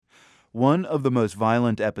One of the most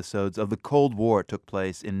violent episodes of the Cold War took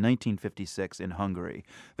place in 1956 in Hungary.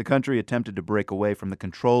 The country attempted to break away from the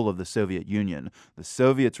control of the Soviet Union. The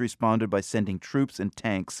Soviets responded by sending troops and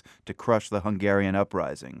tanks to crush the Hungarian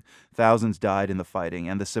uprising. Thousands died in the fighting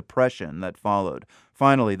and the suppression that followed.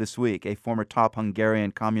 Finally, this week, a former top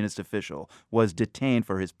Hungarian communist official was detained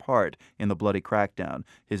for his part in the bloody crackdown.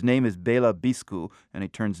 His name is Béla Biszku, and he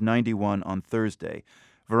turns 91 on Thursday.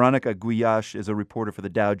 Veronika Gulyas is a reporter for the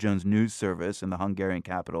Dow Jones news service in the Hungarian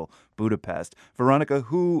capital, Budapest. Veronika,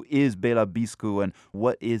 who is Béla Biszku and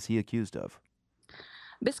what is he accused of?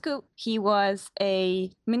 Biszku, he was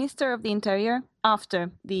a minister of the interior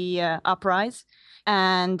after the uprising.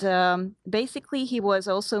 And basically, he was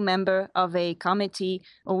also a member of a committee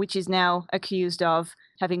which is now accused of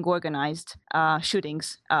having organized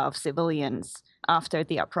shootings of civilians after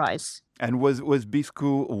the uprising. And was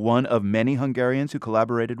Biszku one of many Hungarians who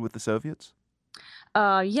collaborated with the Soviets?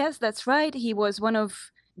 Yes, that's right. He was one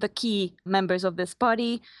of the key members of this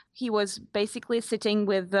party. He was basically sitting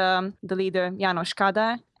with the leader János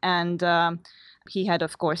Kádár, and he had,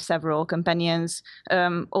 of course, several companions.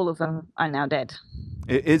 All of them are now dead.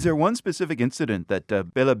 Is there one specific incident that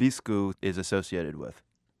Béla Biszku is associated with?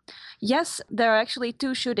 Yes, there are actually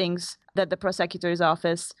two shootings that the prosecutor's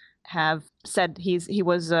office have said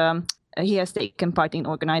he has taken part in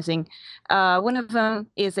organizing. One of them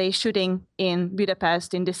is a shooting in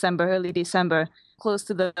Budapest in early December, close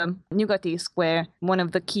to the Nyugati Square, one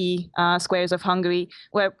of the key squares of Hungary,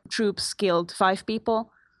 where troops killed 5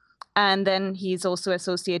 people. And then he's also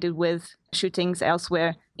associated with shootings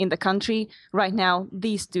elsewhere in the country. Right now,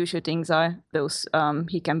 these two shootings are those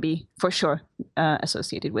he can be for sure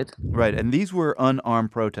associated with. Right, and these were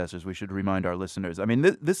unarmed protesters, we should remind our listeners. I mean,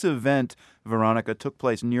 this event, Veronika, took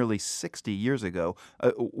place nearly 60 years ago.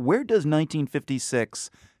 Where does 1956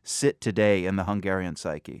 sit today in the Hungarian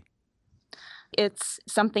psyche? It's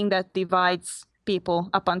something that divides people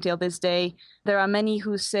up until this day. There are many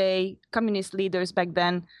who say communist leaders back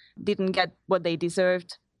then didn't get what they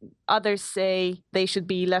deserved. Others say they should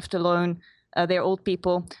be left alone. They're old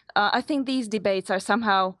people. I think these debates are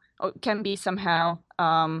somehow, or can be somehow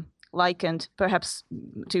likened perhaps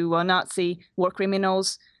to Nazi war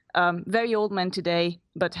criminals. Very old men today,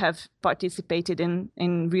 but have participated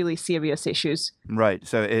in really serious issues. Right.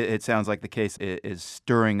 So it sounds like the case is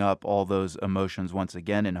stirring up all those emotions once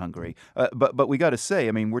again in Hungary. But we got to say,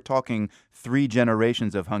 I mean, we're talking 3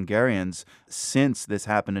 generations of Hungarians since this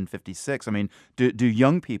happened in 56. I mean, do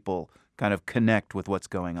young people kind of connect with what's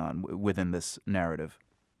going on within this narrative?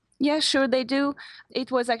 Yeah, sure they do.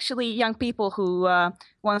 It was actually young people who,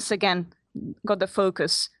 once again, got the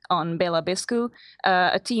focus on Béla Biszku,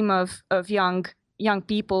 a team of young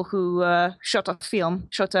people who shot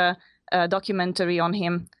a documentary on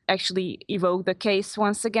him, actually evoked the case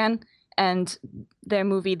once again, and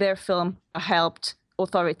their film helped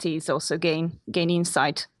authorities also gain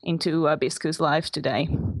insight into Biszku's life today.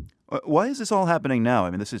 Why is this all happening now? I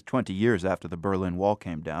mean, this is 20 years after the Berlin Wall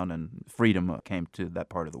came down and freedom came to that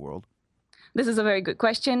part of the world. This is a very good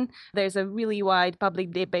question. There's a really wide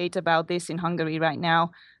public debate about this in Hungary right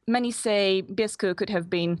now. Many say Biszku could have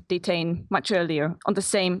been detained much earlier on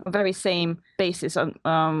the very same basis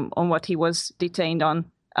on what he was detained on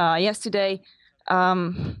yesterday.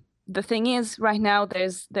 The thing is, right now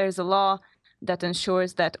there's a law that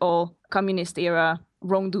ensures that all communist-era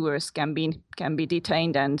wrongdoers can be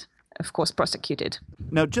detained and, of course, prosecuted.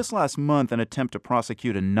 Now, just last month, an attempt to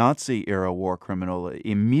prosecute a Nazi-era war criminal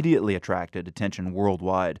immediately attracted attention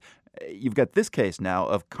worldwide. You've got this case now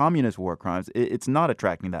of communist war crimes. It's not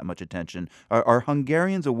attracting that much attention. Are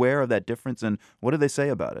Hungarians aware of that difference, and what do they say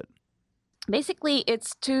about it? Basically,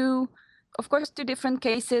 it's two different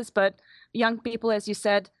cases, but young people, as you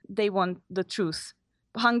said, they want the truth.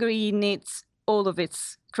 Hungary needs all of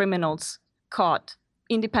its criminals caught,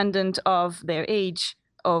 independent of their age,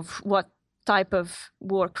 of what type of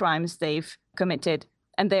war crimes they've committed.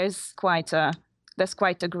 And there's quite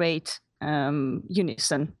a great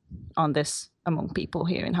unison on this among people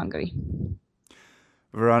here in Hungary.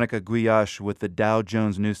 Veronika Gulyas with the Dow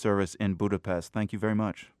Jones News Service in Budapest. Thank you very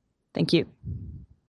much. Thank you.